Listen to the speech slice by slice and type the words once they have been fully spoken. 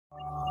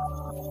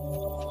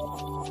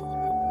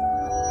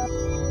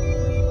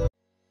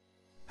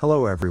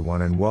Hello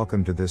everyone and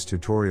welcome to this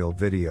tutorial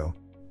video.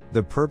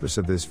 The purpose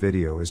of this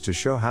video is to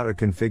show how to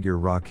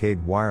configure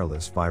ROKADE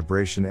Wireless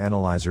Vibration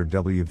Analyzer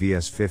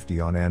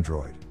WVS50 on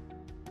Android.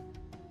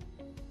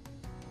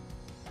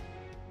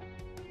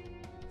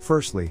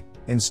 Firstly,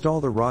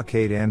 install the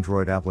ROKADE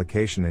Android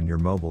application in your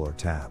mobile or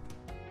tab.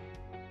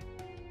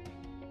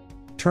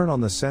 Turn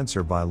on the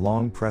sensor by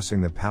long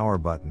pressing the power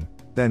button,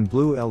 then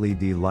blue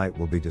LED light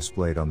will be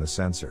displayed on the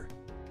sensor.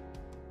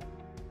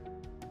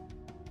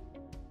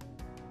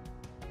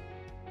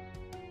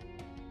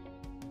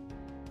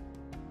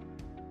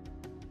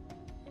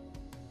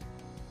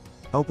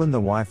 Open the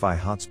Wi-Fi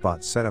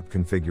hotspot setup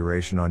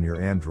configuration on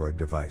your Android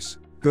device.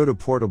 Go to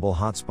Portable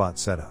Hotspot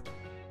Setup.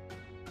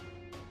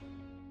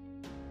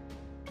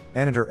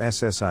 Enter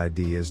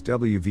SSID as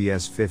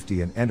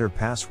WVS50 and enter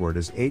password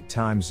as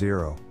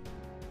 8x0.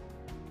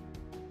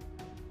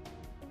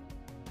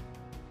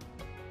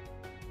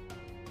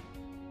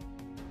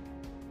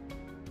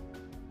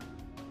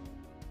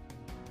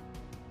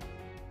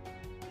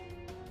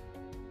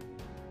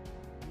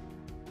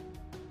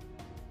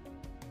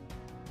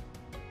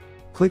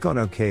 Click on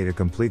OK to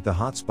complete the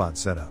hotspot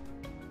setup.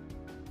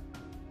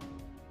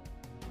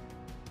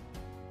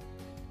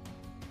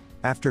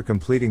 After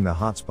completing the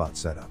hotspot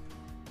setup,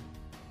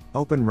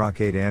 open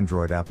ROKADE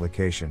Android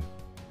application.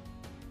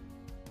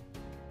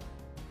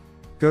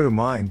 Go to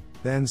Mine,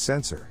 then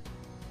Sensor.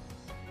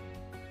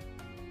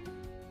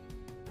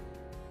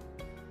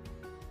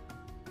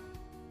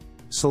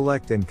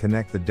 Select and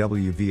connect the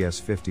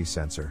WVS50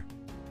 sensor.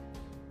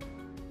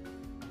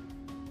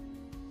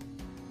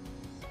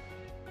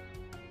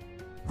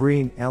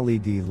 Green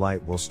LED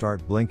light will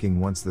start blinking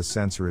once the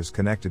sensor is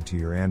connected to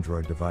your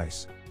Android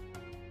device.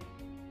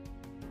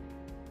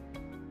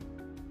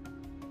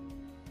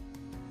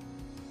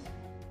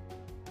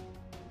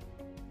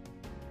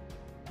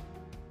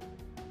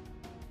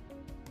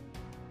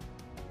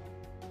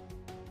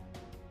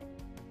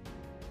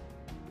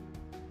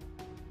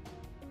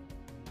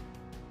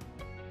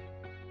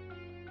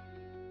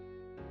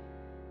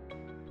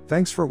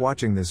 Thanks for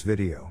watching this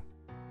video.